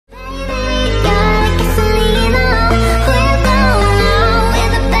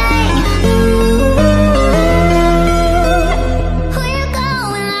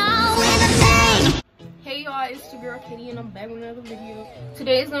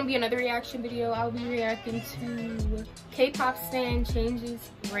gonna be another reaction video. I'll be reacting to K-pop stan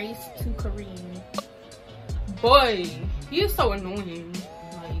changes race to Korean. Boy, he is so annoying.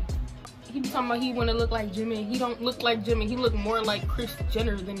 Like, he be talking about he wanna look like Jimin. He don't look like Jimin. He look more like Kris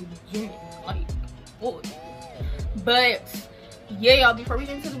Jenner than Jimin. Like, boy. But yeah, y'all, before we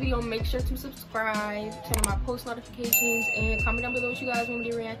get into the video, make sure to subscribe, turn on my post notifications, and comment down below what you guys want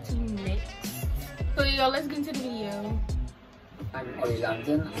me to react to next. So yeah, let's get into the video. I'm Ollie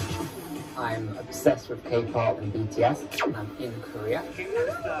London. I'm obsessed with K-pop and BTS, and I'm in Korea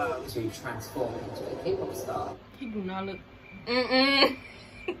to transform into a K-pop star. He do not look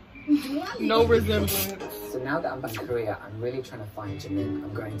no resemblance. So now that I'm back in Korea, I'm really trying to find Jimin.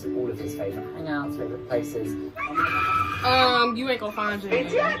 I'm going to all of his favorite hangouts, favorite places. You ain't gonna find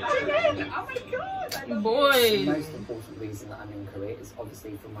Jimin. Oh my god! Boy. The most important reason that I'm in Korea is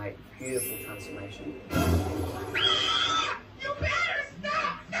obviously for my beautiful transformation. You better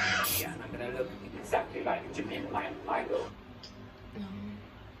stop now! Yeah, and I'm gonna look exactly like Jimin, my idol.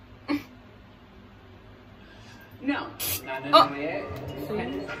 No. 나는 왜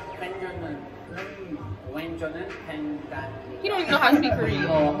He don't even know how to speak Korean. I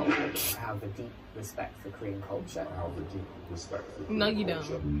have a deep respect for Korean culture. No, you don't.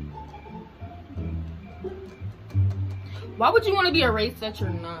 Why would you want to be a race that you're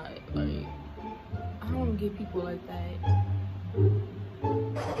not? Like, I don't get people like that.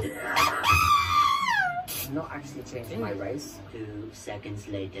 I'm not actually changing my race. 2 seconds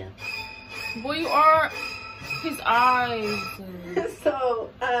later. Boy, you are. His eyes. So,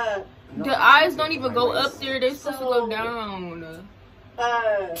 the eyes don't even go up there. They're supposed to go down.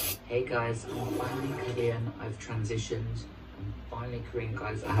 Hey guys, I'm finally Korean. I've transitioned. I'm finally Korean,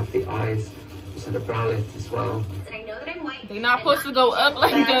 guys. I have the eyes, also the brow lift as well. I know that I'm white. They're not supposed to go up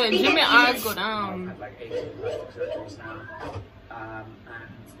like that. Jimin eyes go down. I've had like 18 plastic surgeries now. And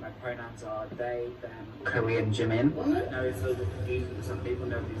my pronouns are they, them. Korean Jimin. I know it's a little confusing for some people.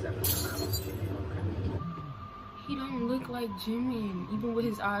 Nobody's ever pronounced Jimin or Korean. He don't look like Jimin, even with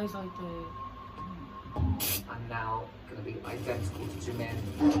his eyes like that. I'm now gonna be identical to Jimin.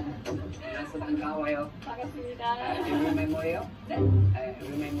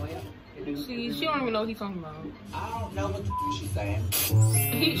 See, she don't even know what he's talking about. I don't know what she's saying.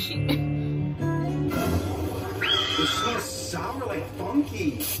 She It's so sour, like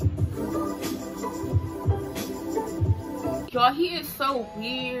funky. Y'all, he is so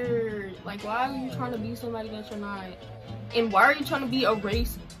weird. Like, why are you trying to be somebody that you're not? And why are you trying to be a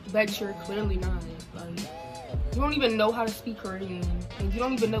race that you're clearly not? Like, you don't even know how to speak Korean, and you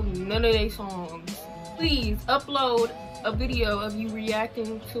don't even know none of their songs. Please upload a video of you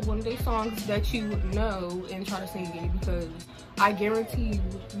reacting to one of their songs that you know and try to sing it, because I guarantee you,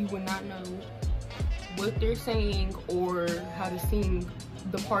 you would not know what they're saying or how to sing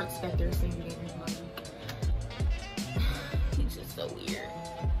the parts that they're singing. Like, he's just so weird.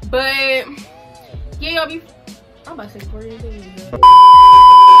 But yeah, y'all, I'm about to say Korean thing.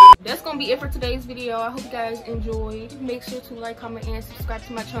 That's gonna be it for today's video. I hope you guys enjoyed. Make sure to like, comment, and subscribe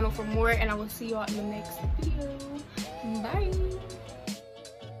to my channel for more, and I will see y'all in the next video.